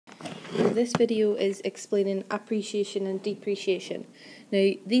This video is explaining appreciation and depreciation.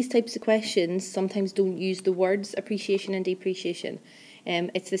 Now, these types of questions sometimes don't use the words appreciation and depreciation.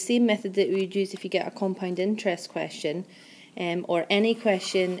 It's the same method that we would use if you get a compound interest question or any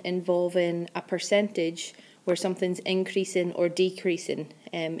question involving a percentage where something's increasing or decreasing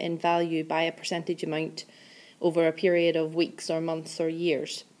in value by a percentage amount over a period of weeks or months or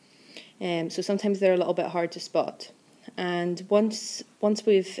years. So sometimes they're a little bit hard to spot. And once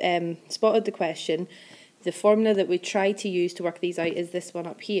we've spotted the question, the formula that we try to use to work these out is this one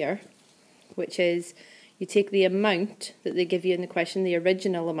up here, which is you take the amount that they give you in the question, the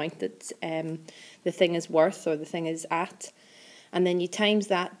original amount that the thing is worth or the thing is at, and then you times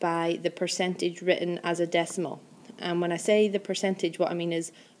that by the percentage written as a decimal. And when I say the percentage, what I mean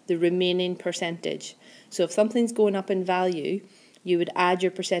is the remaining percentage. So if something's going up in value, you would add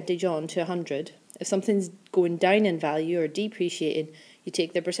your percentage on to 100. If something's going down in value or depreciating, you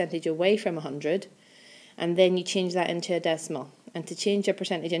take the percentage away from 100 and then you change that into a decimal. And to change a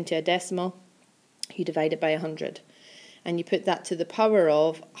percentage into a decimal, you divide it by 100. And you put that to the power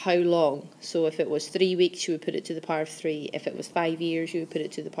of how long. So if it was 3 weeks, you would put it to the power of 3. If it was 5 years, you would put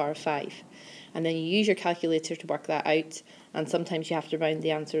it to the power of 5. And then you use your calculator to work that out. And sometimes you have to round the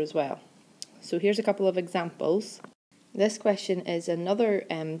answer as well. So here's a couple of examples. This question is another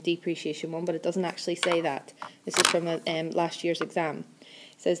depreciation one, but it doesn't actually say that. This is from last year's exam.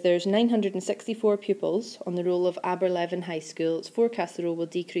 It says there's 964 pupils on the roll of Aberlevin High School. It's forecast the roll will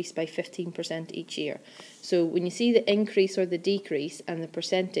decrease by 15% each year. So when you see the increase or the decrease and the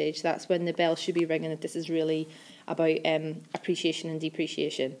percentage, that's when the bell should be ringing that this is really about appreciation and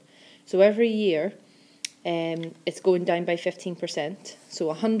depreciation. So every year it's going down by 15%.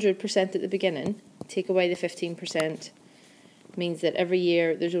 So 100% at the beginning, take away the 15%. Means that every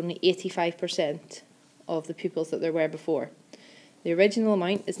year there's only 85% of the pupils that there were before. The original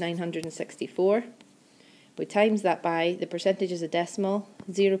amount is 964. We times that by the percentage as a decimal,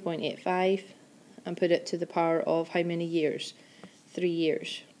 0.85, and put it to the power of how many years? 3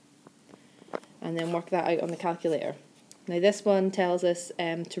 years. And then work that out on the calculator. Now this one tells us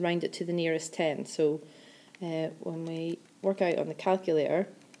to round it to the nearest 10. So when we work out on the calculator,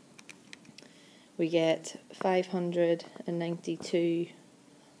 we get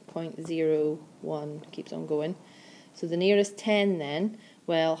 592.01, keeps on going. So the nearest 10 then,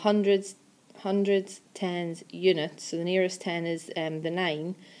 well, hundreds, tens, units, so the nearest 10 is the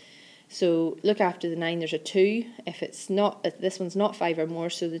 9. So look after the 9, there's a 2. If it's not, if this one's not 5 or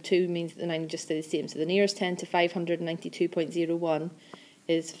more, so the 2 means that the 9 just stays the same. So the nearest 10 to 592.01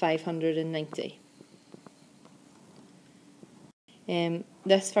 is 590.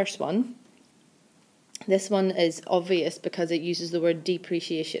 This first one, this one is obvious because it uses the word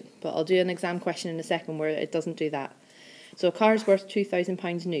depreciation, but I'll do an exam question in a second where it doesn't do that. So a car is worth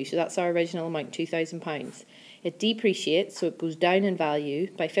 £2,000 new, so that's our original amount, £2,000. It depreciates, so it goes down in value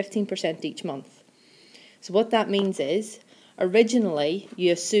by 15% each month. So what that means is, originally,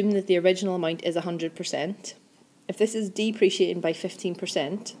 you assume that the original amount is 100%. If this is depreciating by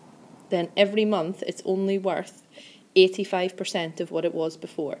 15%, then every month it's only worth 85% of what it was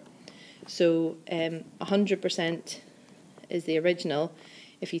before. So 100% is the original.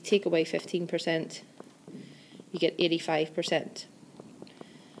 If you take away 15%, you get 85%.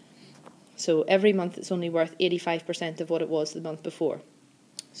 So every month it's only worth 85% of what it was the month before.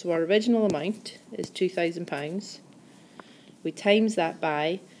 So our original amount is £2,000. We times that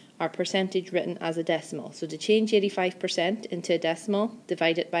by our percentage written as a decimal. So to change 85% into a decimal,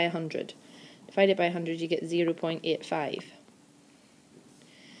 divide it by 100. Divide it by 100, you get 0.85.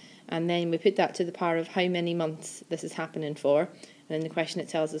 And then we put that to the power of how many months this is happening for. And in the question it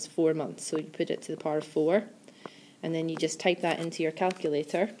tells us 4 months. So you put it to the power of 4. And then you just type that into your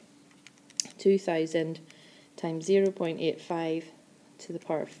calculator. 2,000 times 0.85 to the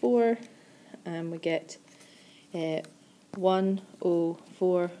power of 4. And we get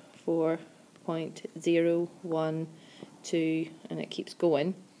 1044.012. And it keeps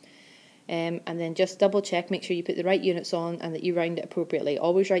going. And then just double check, make sure you put the right units on and that you round it appropriately.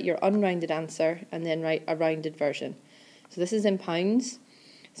 Always write your unrounded answer and then write a rounded version. So this is in pounds.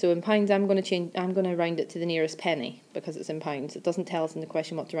 So in pounds I'm going to round it to the nearest penny because it's in pounds. It doesn't tell us in the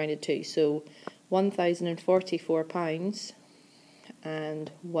question what to round it to. So £1,044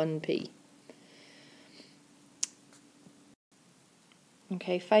 and 1p.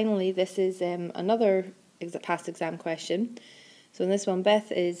 Okay, finally this is another past exam question. So in this one,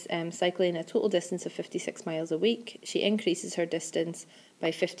 Beth is cycling a total distance of 56 miles a week. She increases her distance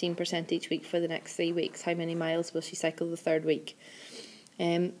by 15% each week for the next 3 weeks. How many miles will she cycle the third week?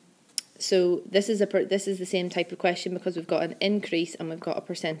 So this is the same type of question because we've got an increase and we've got a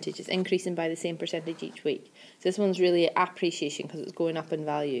percentage. It's increasing by the same percentage each week. So this one's really appreciation because it's going up in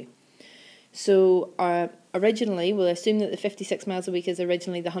value. So originally, we'll assume that the 56 miles a week is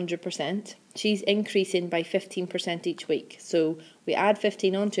originally the 100%. She's increasing by 15% each week. So we add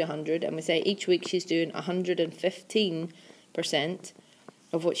 15 onto 100 and we say each week she's doing 115%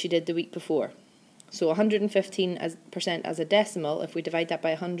 of what she did the week before. So 115% as a decimal, if we divide that by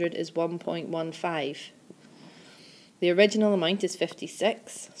 100, is 1.15. The original amount is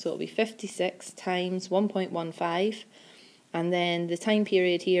 56, so it'll be 56 times 1.15. And then the time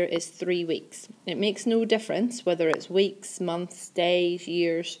period here is 3 weeks. It makes no difference whether it's weeks, months, days,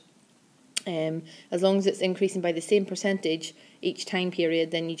 years. As long as it's increasing by the same percentage each time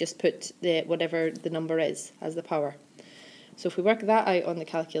period, then you just put whatever the number is as the power. So if we work that out on the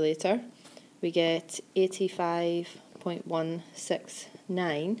calculator, we get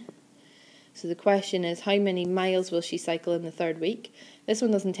 85.169. So the question is, how many miles will she cycle in the third week? This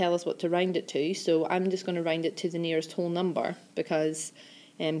one doesn't tell us what to round it to, so I'm just going to round it to the nearest whole number because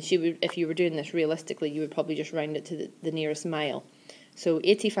if you were doing this realistically, you would probably just round it to the nearest mile. So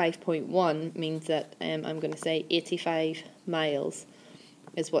 85.1 means that I'm going to say 85 miles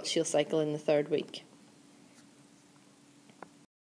is what she'll cycle in the third week.